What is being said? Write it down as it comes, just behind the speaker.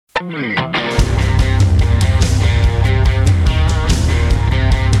Welcome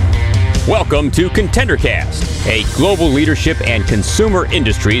to ContenderCast, a global leadership and consumer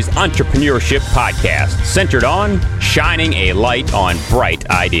industries entrepreneurship podcast centered on shining a light on bright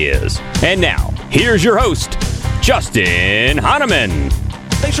ideas. And now, here's your host, Justin Hahnemann.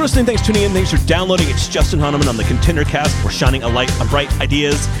 Thanks for listening, thanks for tuning in, thanks for downloading. It's Justin Hahnemann on the ContenderCast. We're shining a light on bright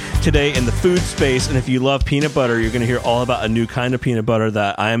ideas today in the food space. And if you love peanut butter, you're going to hear all about a new kind of peanut butter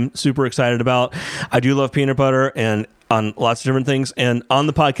that I'm super excited about. I do love peanut butter and on lots of different things. And on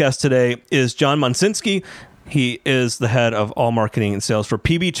the podcast today is John Monsinski. He is the head of all marketing and sales for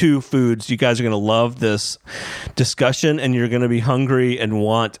PB2 Foods. You guys are going to love this discussion, and you're going to be hungry and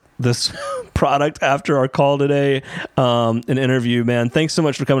want this product after our call today, an interview. Man, thanks so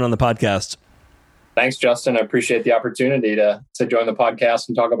much for coming on the podcast. Thanks, Justin. I appreciate the opportunity to join the podcast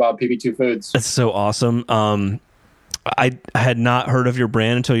and talk about PB2 Foods. That's so awesome. I had not heard of your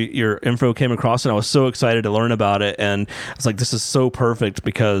brand until your info came across, and I was so excited to learn about it. And I was like, this is so perfect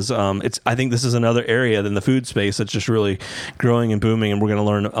because I think this is another area than the food space that's just really growing and booming. And we're going to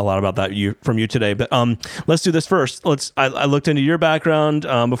learn a lot about that from you today. But let's do this first. I looked into your background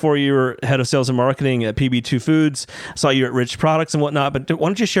before you were head of sales and marketing at PB2 Foods. Saw you at Rich Products and whatnot. But why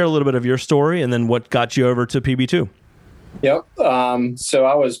don't you share a little bit of your story and then what got you over to PB2? Yep. So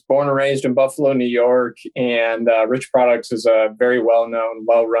I was born and raised in Buffalo, New York, and Rich Products is a very well-known,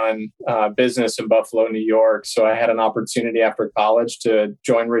 well-run business in Buffalo, New York. So I had an opportunity after college to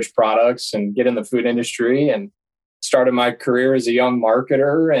join Rich Products and get in the food industry, and started my career as a young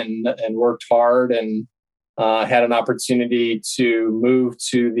marketer and worked hard and had an opportunity to move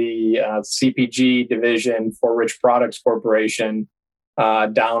to the CPG division for Rich Products Corporation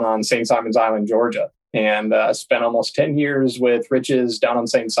down on St. Simon's Island, Georgia. And spent almost 10 years with Rich's down on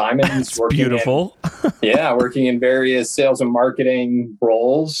St. Simon's. That's beautiful. Working in various sales and marketing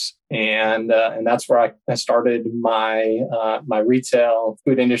roles. And that's where I started my retail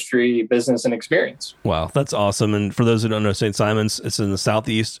food industry business and experience. Wow, that's awesome. And for those who don't know St. Simon's, it's in the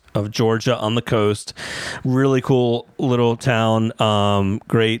southeast of Georgia on the coast. Really cool little town.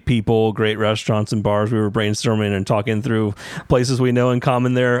 Great people, great restaurants and bars. We were brainstorming and talking through places we know in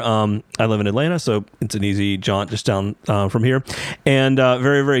common there. I live in Atlanta, so it's an easy jaunt just down from here. And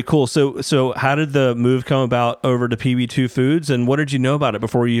very, very cool. So how did the move come about over to PB2 Foods, and what did you know about it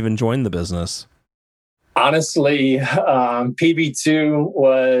before you even joined the business? Honestly, PB2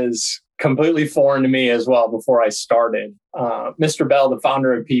 was completely foreign to me as well before I started. Mr. Bell, the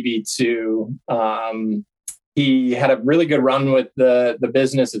founder of PB2, he had a really good run with the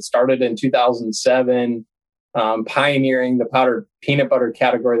business. It started in 2007, pioneering the powdered peanut butter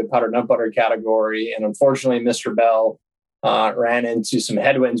category, the powdered nut butter category. And unfortunately, Mr. Bell ran into some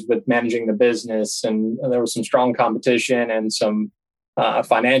headwinds with managing the business, and there was some strong competition and some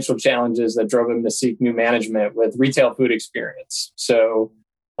financial challenges that drove him to seek new management with retail food experience. So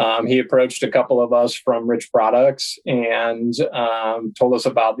he approached a couple of us from Rich Products and told us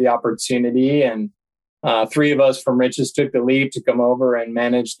about the opportunity. And three of us from Rich's took the lead to come over and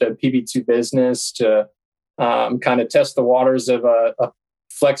manage the PB2 business to kind of test the waters of a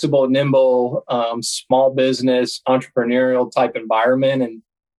flexible, nimble, small business, entrepreneurial type environment,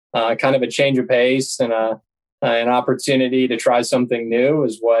 and kind of a change of pace and an opportunity to try something new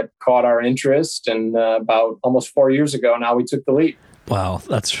is what caught our interest. And about almost 4 years ago now, we took the lead. Wow,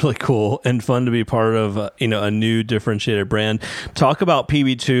 that's really cool and fun to be part of a new differentiated brand. Talk about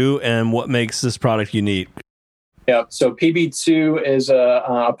PB2 and what makes this product unique. Yeah, so PB2 is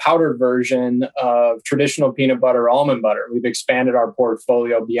a powdered version of traditional peanut butter, almond butter. We've expanded our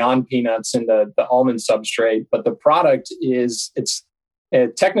portfolio beyond peanuts into the almond substrate, but the product it's a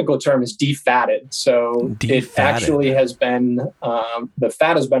technical term is defatted. So it actually has been, the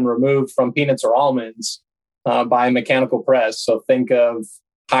fat has been removed from peanuts or almonds by a mechanical press. So think of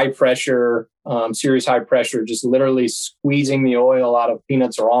high pressure, serious high pressure, just literally squeezing the oil out of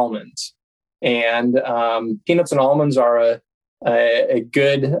peanuts or almonds. And peanuts and almonds are a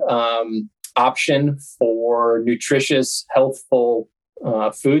good option for nutritious, healthful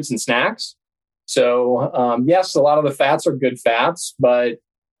foods and snacks. So yes, a lot of the fats are good fats, but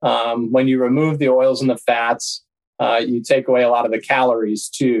when you remove the oils and the fats, you take away a lot of the calories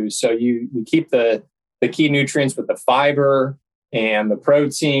too. So you keep the key nutrients with the fiber and the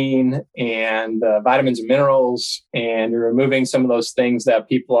protein and the vitamins and minerals, and you're removing some of those things that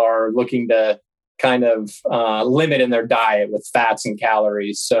people are looking to kind of limit in their diet with fats and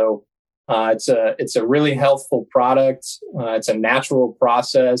calories. So it's a really healthful product. It's a natural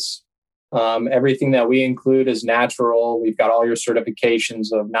process. Everything that we include is natural. We've got all your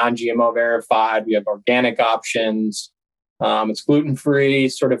certifications of non-GMO verified. We have organic options. It's gluten-free,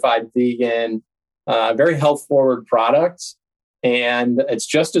 certified vegan, very health-forward product. And it's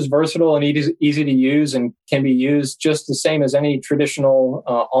just as versatile and easy to use, and can be used just the same as any traditional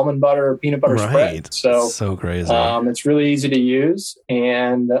almond butter or peanut butter spread. So crazy. It's really easy to use,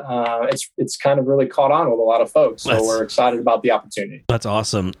 and it's kind of really caught on with a lot of folks. So we're excited about the opportunity. That's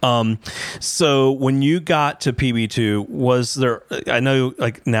awesome. So when you got to PB2, was there? I know,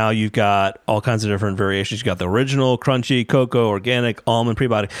 like now you've got all kinds of different variations. You got the original, crunchy, cocoa, organic, almond,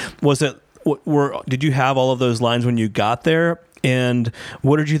 prebiotic. Was it? Did you have all of those lines when you got there? And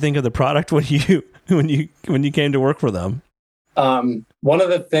what did you think of the product when you came to work for them? One of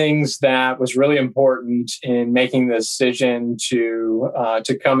the things that was really important in making the decision to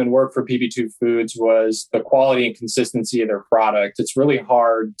come and work for PB2 Foods was the quality and consistency of their product. It's really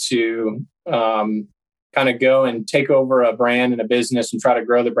hard to kind of go and take over a brand and a business and try to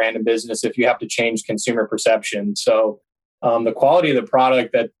grow the brand and business if you have to change consumer perception. So the quality of the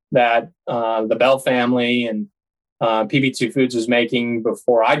product that the Bell family and PB2 Foods was making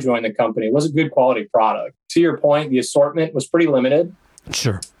before I joined the company was a good quality product. To your point, the assortment was pretty limited.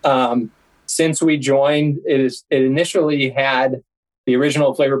 Sure. Since we joined, it initially had the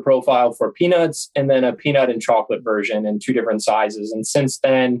original flavor profile for peanuts and then a peanut and chocolate version in 2 different sizes. And since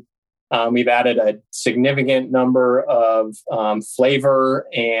then, we've added a significant number of flavor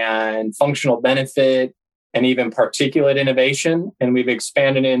and functional benefit and even particulate innovation. And we've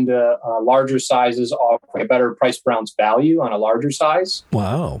expanded into larger sizes, offering a better price per ounce value on a larger size.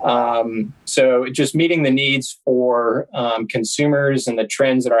 Wow. So just meeting the needs for consumers and the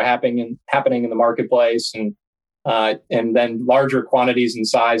trends that are happening in the marketplace, and then larger quantities and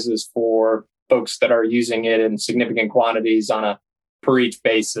sizes for folks that are using it in significant quantities on a per each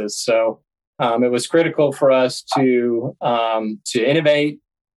basis. So it was critical for us to innovate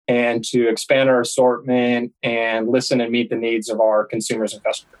and to expand our assortment and listen and meet the needs of our consumers and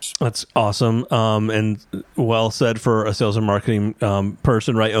customers. That's awesome. And well said for a sales and marketing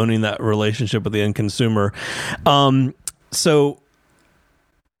person, right? Owning that relationship with the end consumer. So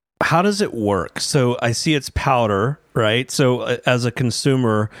how does it work? So I see it's powder, right? So as a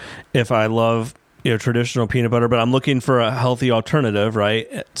consumer, if I love traditional peanut butter, but I'm looking for a healthy alternative,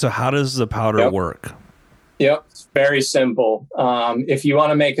 right? So how does the powder work? Yep, it's very simple. If you want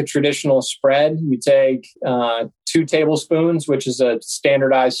to make a traditional spread, you take 2 tablespoons, which is a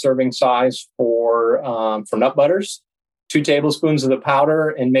standardized serving size for nut butters, 2 tablespoons of the powder,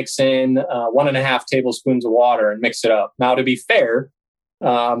 and mix in 1.5 tablespoons of water and mix it up. Now, to be fair,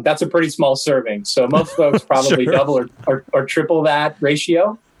 that's a pretty small serving. So most folks probably double or triple that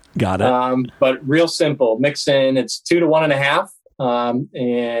ratio. Got it. But real simple, mix in, it's 2 to 1.5,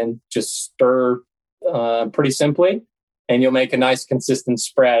 and just stir pretty simply, and you'll make a nice consistent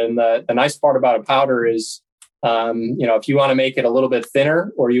spread. And the nice part about a powder is, if you want to make it a little bit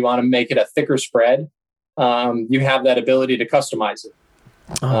thinner or you want to make it a thicker spread, you have that ability to customize it.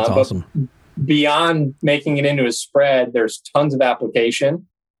 That's awesome. Beyond making it into a spread, there's tons of application.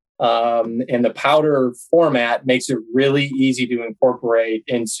 And the powder format makes it really easy to incorporate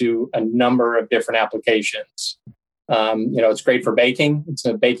into a number of different applications. It's great for baking. It's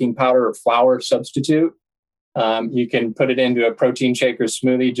a baking powder or flour substitute. You can put it into a protein shake or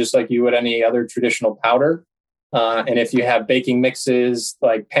smoothie just like you would any other traditional powder. And if you have baking mixes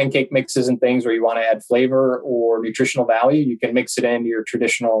like pancake mixes and things where you want to add flavor or nutritional value, you can mix it into your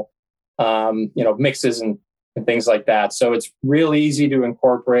traditional, mixes and things like that. So it's really easy to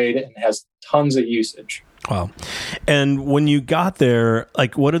incorporate and has tons of usage. Wow. And when you got there,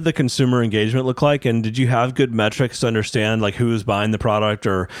 like, what did the consumer engagement look like? And did you have good metrics to understand like who was buying the product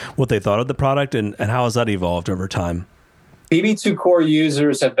or what they thought of the product? And how has that evolved over time? PB2 core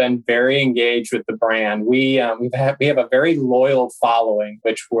users have been very engaged with the brand. We have a very loyal following,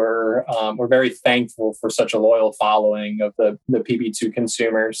 which we're very thankful for such a loyal following of the PB2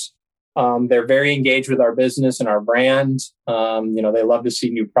 consumers. They're very engaged with our business and our brand. They love to see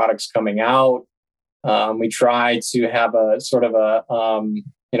new products coming out. We try to have a sort of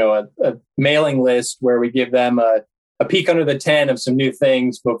a mailing list where we give them a peek under the tent of some new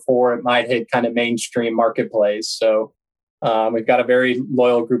things before it might hit kind of mainstream marketplace. So we've got a very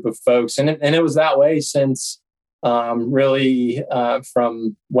loyal group of folks, and it was that way since really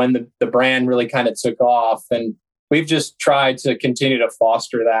from when the brand really kind of took off. And we've just tried to continue to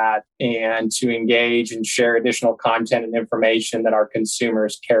foster that and to engage and share additional content and information that our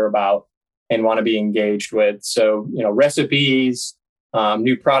consumers care about and want to be engaged with. So, recipes,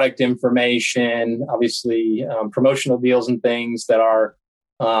 new product information, obviously promotional deals and things that our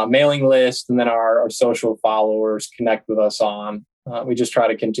mailing list and then our social followers connect with us on. We just try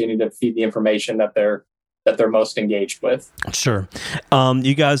to continue to feed the information that they're that they're most engaged with. Sure.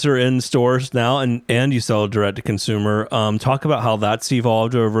 You guys are in stores now and you sell direct to consumer. Talk about how that's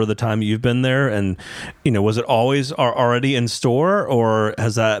evolved over the time you've been there. And, was it always already in store, or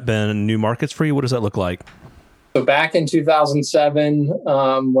has that been new markets for you? What does that look like? So back in 2007,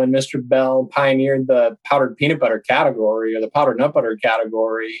 when Mr. Bell pioneered the powdered peanut butter category or the powdered nut butter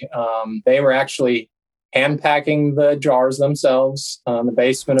category, they were actually hand packing the jars themselves in the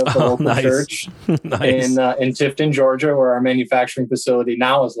basement of the local church nice. In Tifton, Georgia, where our manufacturing facility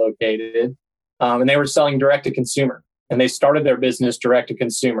now is located. And they were selling direct to consumer, and they started their business direct to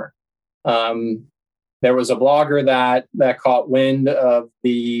consumer. There was a blogger that caught wind of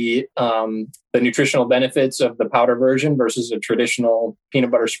the nutritional benefits of the powder version versus a traditional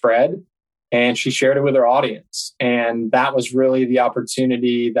peanut butter spread, and she shared it with her audience. And that was really the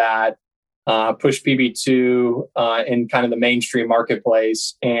opportunity that pushed PB2 in kind of the mainstream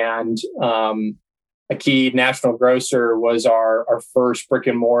marketplace. And a key national grocer was our first brick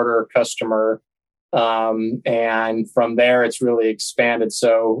and mortar customer. And from there, it's really expanded.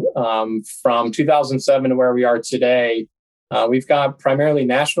 So from 2007 to where we are today, we've got primarily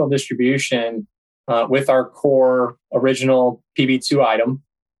national distribution with our core original PB2 item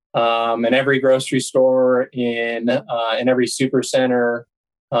in every grocery store, in every super center,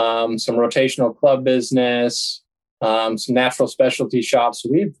 some rotational club business, some natural specialty shops. So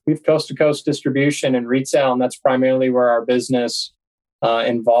we've coast to coast distribution and retail, and that's primarily where our business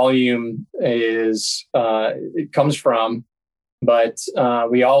and volume it comes from. But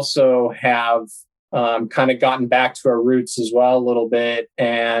we also have kind of gotten back to our roots as well a little bit,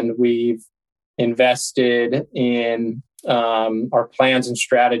 and we've invested in our plans and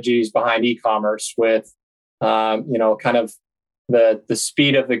strategies behind e-commerce with kind of the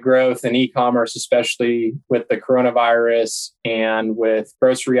speed of the growth in e-commerce, especially with the coronavirus and with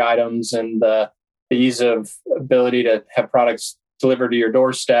grocery items and the ease of ability to have products delivered to your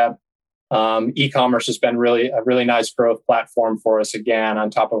doorstep. E-commerce has been a really nice growth platform for us, again, on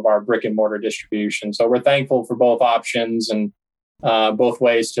top of our brick and mortar distribution. So we're thankful for both options and both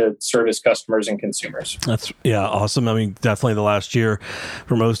ways to service customers and consumers. That's awesome. I mean, definitely the last year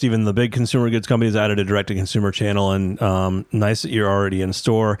for most, even the big consumer goods companies, added a direct to consumer channel, and nice that you're already in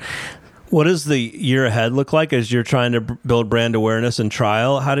store. What does the year ahead look like as you're trying to build brand awareness and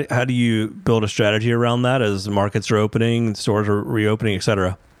trial? How do you build a strategy around that as markets are opening, stores are reopening, et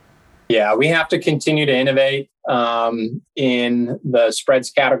cetera? Yeah, we have to continue to innovate in the spreads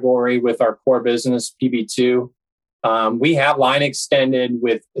category with our core business, PB2. We have line extended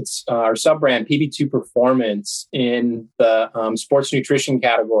with our sub-brand PB2 Performance in the sports nutrition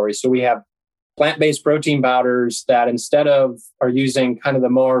category. So we have plant-based protein powders that, instead of are using kind of the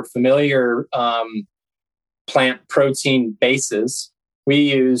more familiar plant protein bases, we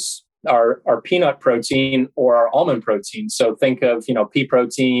use our peanut protein or our almond protein. So think of pea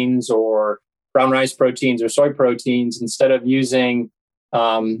proteins or brown rice proteins or soy proteins. Instead of using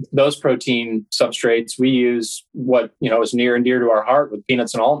those protein substrates, we use what is near and dear to our heart with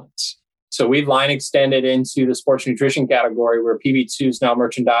peanuts and almonds. So we've line extended into the sports nutrition category, where PB2 is now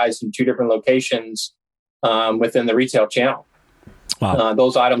merchandised in 2 different locations within the retail channel. Wow.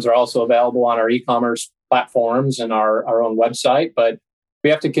 Those items are also available on our e-commerce platforms and our own website. But we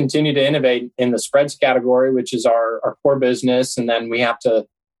have to continue to innovate in the spreads category, which is our core business, and then we have to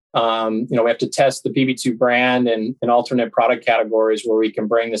test the PB2 brand and alternate product categories where we can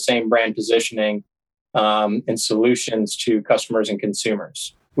bring the same brand positioning and solutions to customers and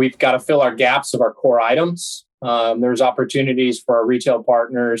consumers. We've got to fill our gaps of our core items. There's opportunities for our retail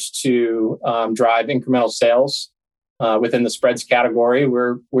partners to drive incremental sales within the spreads category.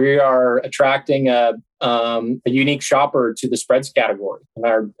 We are attracting a unique shopper to the spreads category, and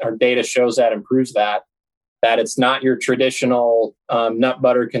our data shows that and proves that it's not your traditional nut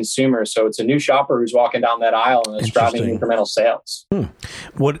butter consumer. So it's a new shopper who's walking down that aisle, and it's driving incremental sales.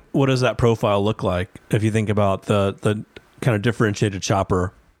 What does that profile look like if you think about the kind of differentiated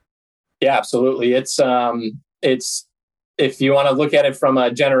shopper? Yeah, absolutely. It's if you want to look at it from a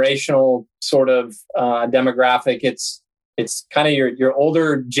generational sort of demographic, it's kind of your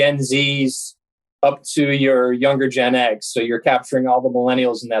older Gen Zs up to your younger Gen X. So you're capturing all the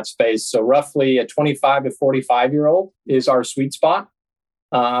millennials in that space. So roughly a 25 to 45-year-old is our sweet spot.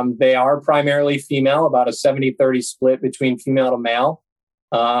 They are primarily female, about a 70-30 split between female to male.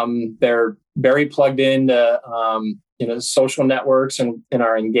 They're very plugged into social networks and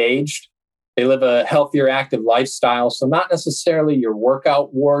are engaged. They live a healthier, active lifestyle. So not necessarily your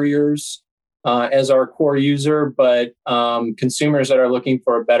workout warriors as our core user, but consumers that are looking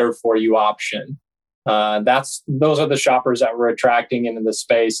for a better for you option. those are the shoppers that we're attracting into the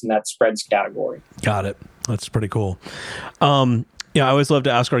space in that spreads category. Got it. That's pretty cool. I always love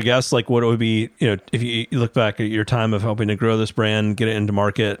to ask our guests, like, what it would be, if you look back at your time of helping to grow this brand, get it into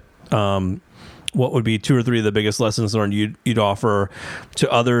market, what would be 2 or 3 of the biggest lessons learned you'd offer to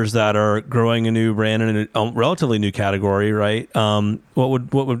others that are growing a new brand in a relatively new category, right? What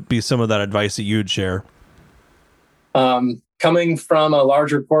would be some of that advice that you'd share? Coming from a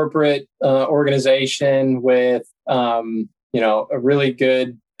larger corporate organization with a really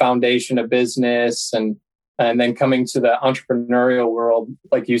good foundation of business, and then coming to the entrepreneurial world,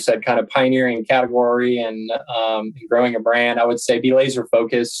 like you said, kind of pioneering a category and growing a brand, I would say be laser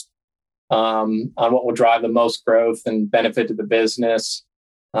focused on what will drive the most growth and benefit to the business.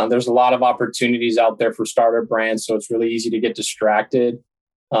 There's a lot of opportunities out there for startup brands, so it's really easy to get distracted.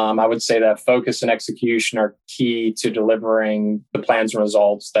 I would say that focus and execution are key to delivering the plans and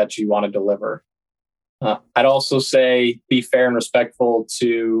results that you want to deliver. I'd also say be fair and respectful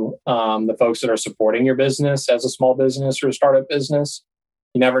to the folks that are supporting your business as a small business or a startup business.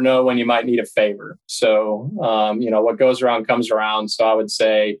 You never know when you might need a favor. So, what goes around comes around. So I would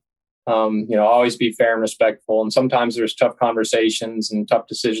say, always be fair and respectful. And sometimes there's tough conversations and tough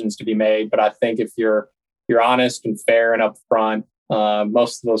decisions to be made. But I think if you're honest and fair and upfront,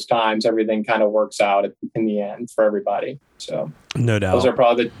 most of those times, everything kind of works out in the end for everybody. So no doubt, those are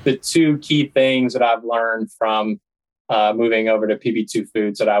probably the 2 key things that I've learned from moving over to PB2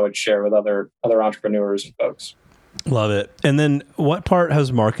 Foods that I would share with other entrepreneurs and folks. Love it. And then what part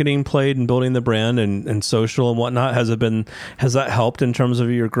has marketing played in building the brand and social and whatnot? Has that helped in terms of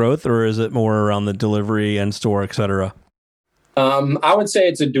your growth, or is it more around the delivery and store, et cetera? I would say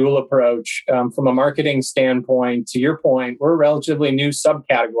it's a dual approach. From a marketing standpoint, to your point, we're a relatively new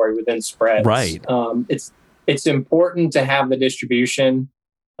subcategory within spreads. Right. It's important to have the distribution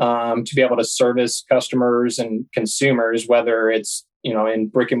to be able to service customers and consumers, whether it's in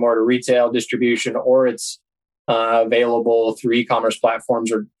brick and mortar retail distribution or it's available through e-commerce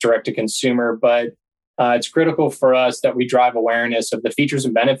platforms or direct to consumer. But it's critical for us that we drive awareness of the features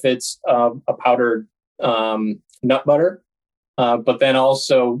and benefits of a powdered nut butter. But then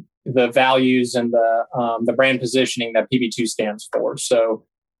also the values and the brand positioning that PB2 stands for. So,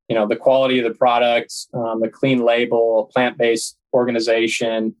 the quality of the products, the clean label, plant-based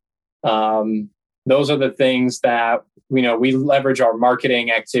organization. Those are the things that, we leverage our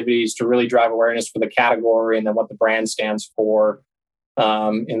marketing activities to really drive awareness for the category and then what the brand stands for.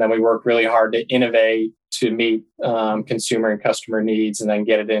 And then we work really hard to innovate to meet consumer and customer needs and then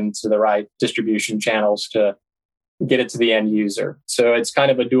get it into the right distribution channels to get it to the end user. So it's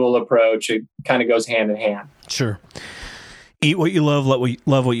kind of a dual approach. It kind of goes hand in hand. Sure. Eat what you love,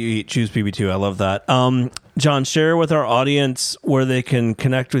 love what you eat. Choose PB2. I love that. John, share with our audience where they can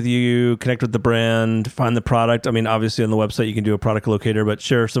connect with you, connect with the brand, find the product. I mean, obviously on the website you can do a product locator, but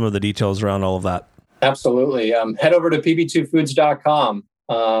share some of the details around all of that. Absolutely. Head over to pb2foods.com.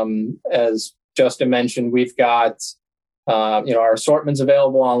 As Justin mentioned, we've got our assortment's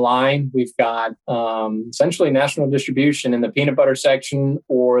available online. We've got essentially national distribution in the peanut butter section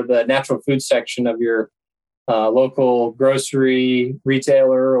or the natural food section of your local grocery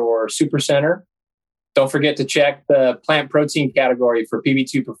retailer or supercenter. Don't forget to check the plant protein category for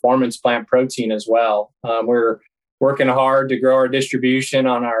PB2 Performance Plant Protein as well. We're working hard to grow our distribution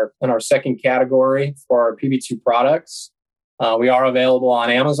on our second category for our PB2 products. We are available on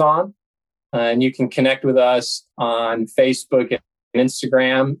Amazon. And you can connect with us on Facebook and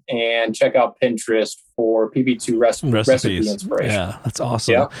Instagram and check out Pinterest for PB2 recipe inspiration. Yeah, that's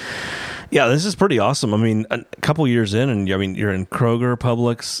awesome. Yeah, this is pretty awesome. I mean, a couple years in, and you're in Kroger,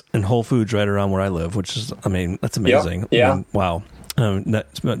 Publix, and Whole Foods right around where I live, which is, that's amazing. Yeah. I mean, wow.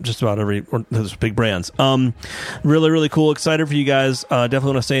 That's just about those big brands. Really, really cool. Excited for you guys. Definitely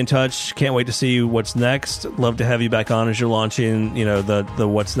want to stay in touch. Can't wait to see what's next. Love to have you back on as you're launching, the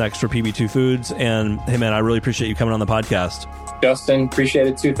what's next for PB2 Foods. And hey, man, I really appreciate you coming on the podcast. Justin, appreciate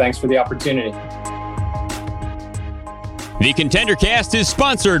it too. Thanks for the opportunity. The Contender Cast is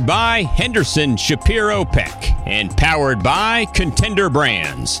sponsored by Henderson Shapiro Peck and powered by Contender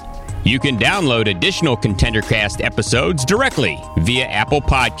Brands. You can download additional Contender Cast episodes directly via Apple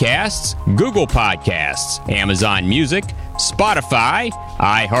Podcasts, Google Podcasts, Amazon Music, Spotify,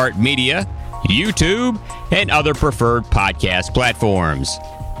 iHeartMedia, YouTube, and other preferred podcast platforms.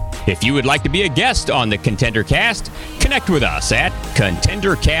 If you would like to be a guest on the Contender Cast, connect with us at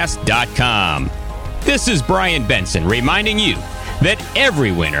contendercast.com. This is Brian Benson reminding you that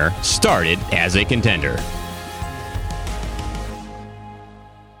every winner started as a contender.